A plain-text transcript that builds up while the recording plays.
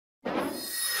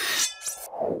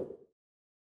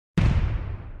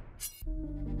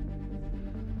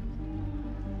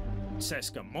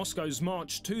CSKA Moscow's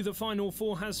march to the Final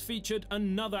Four has featured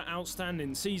another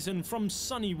outstanding season from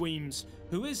Sonny Weems,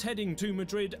 who is heading to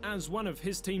Madrid as one of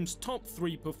his team's top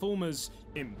 3 performers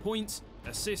in points,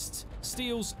 assists,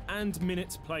 steals and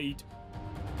minutes played.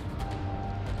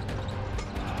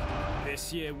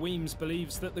 This year, Weems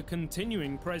believes that the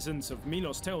continuing presence of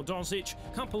Milos Teodosic,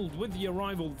 coupled with the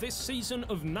arrival this season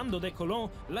of Nando de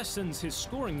Colon, lessens his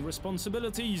scoring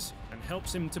responsibilities and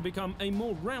helps him to become a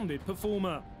more rounded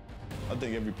performer. I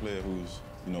think every player who's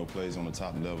plays on the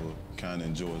top level kind of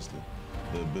enjoys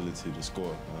the ability to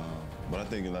score. But I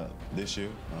think this year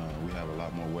we have a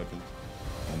lot more weapons,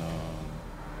 and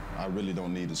I really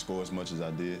don't need to score as much as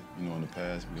I did, in the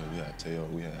past, because we had Teo,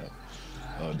 we had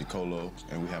DeColo,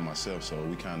 and we had myself, so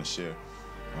we kind of share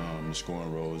the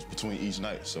scoring roles between each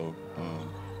night. So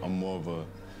I'm more of a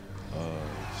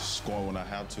score when I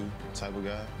have to type of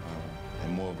guy,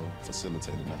 and more of a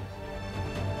facilitator now.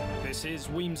 This is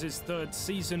Weems' 3rd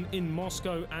season in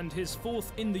Moscow and his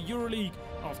 4th in the EuroLeague,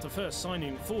 after first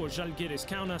signing for Žalgiris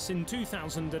Kaunas in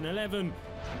 2011. And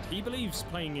he believes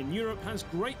playing in Europe has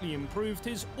greatly improved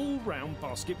his all-round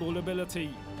basketball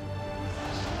ability.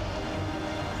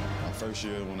 My first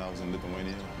year when I was in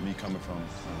Lithuania, me coming from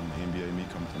the NBA, me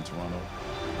coming from Toronto,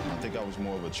 I think I was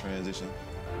more of a transition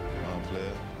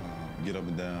player. Get up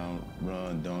and down,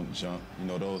 run, dunk, jump,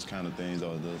 those kind of things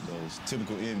are those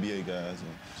typical NBA guys,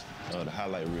 the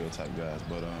highlight reel type guys.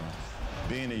 But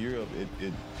being in Europe,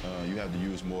 you have to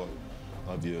use more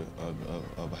of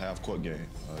a half-court game.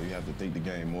 You have to think the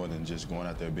game more than just going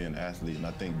out there being an athlete. And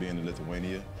I think being in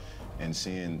Lithuania and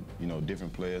seeing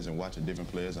different players and watching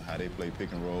different players and how they play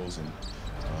pick and rolls and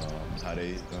how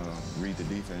they read the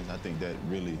defense, I think that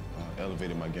really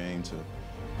elevated my game to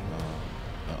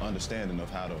understanding of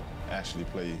how to actually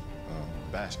play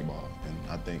basketball. And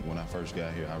I think when I first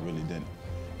got here, I really didn't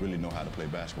know how to play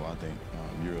basketball. I think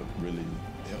Europe really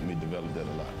helped me develop that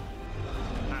a lot.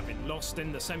 Having lost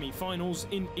in the semi-finals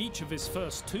in each of his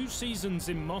first 2 seasons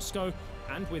in Moscow,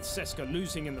 and with CSKA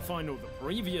losing in the final the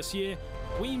previous year,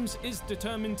 Weems is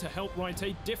determined to help write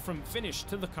a different finish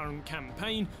to the current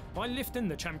campaign by lifting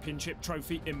the championship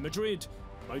trophy in Madrid,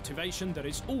 motivation that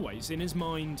is always in his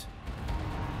mind.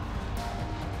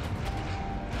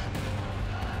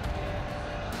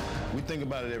 We think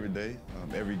about it every day,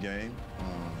 every game,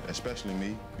 especially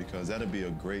me, because that'll be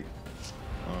a great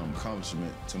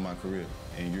accomplishment to my career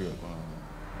in Europe.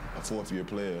 A 4th-year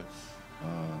player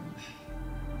out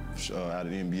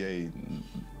of the NBA,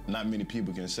 not many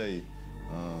people can say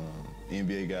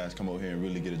NBA guys come over here and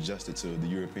really get adjusted to the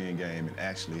European game and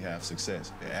actually have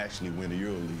success, and actually win the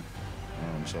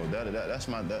EuroLeague. So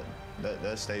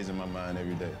that stays in my mind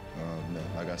every day.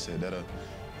 Like I said, that'll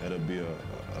be a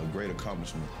great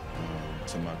accomplishment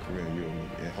to my career in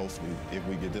EuroLeague. And hopefully, if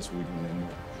we get this, we can win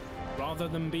more. Rather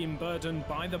than being burdened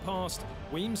by the past,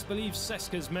 Weems believes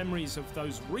CSKA's memories of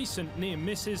those recent near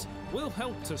misses will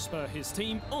help to spur his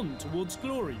team on towards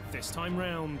glory this time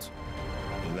round.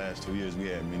 The last 2 years, we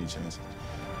had many chances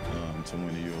to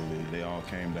win the EuroLeague. They all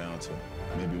came down to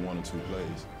maybe 1 or 2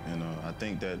 plays. And I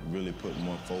think that really put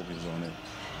more focus on it.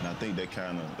 And I think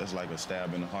that's like a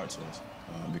stab in the heart to us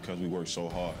because we worked so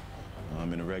hard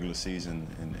in the regular season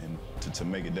and to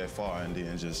make it that far, and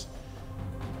then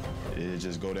it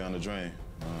just go down the drain.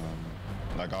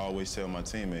 Like I always tell my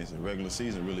teammates, the regular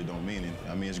season really don't mean anything.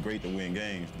 I mean, it's great to win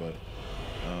games, but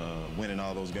winning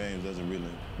all those games doesn't really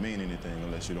mean anything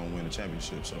unless you don't win a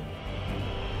championship. So.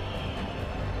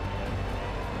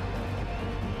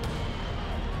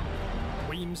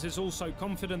 Weems is also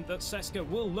confident that CSKA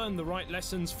will learn the right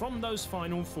lessons from those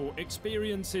Final Four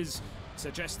experiences,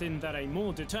 suggesting that a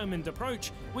more determined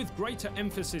approach with greater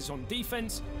emphasis on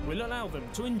defense will allow them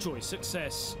to enjoy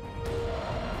success.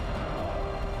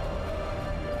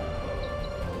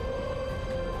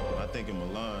 I think in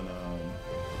Milan,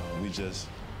 it's just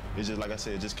like I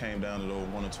said, it just came down to those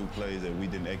 1 or 2 plays that we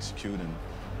didn't execute, and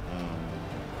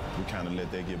we kind of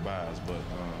let that get by us. But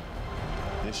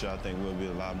this year, I think we'll be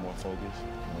a lot more focused.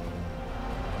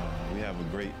 We have a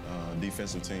great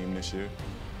defensive team this year,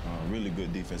 really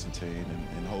good defensive team,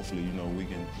 and hopefully, we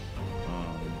can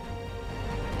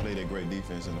play that great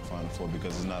defense in the Final Four,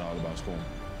 because it's not all about scoring.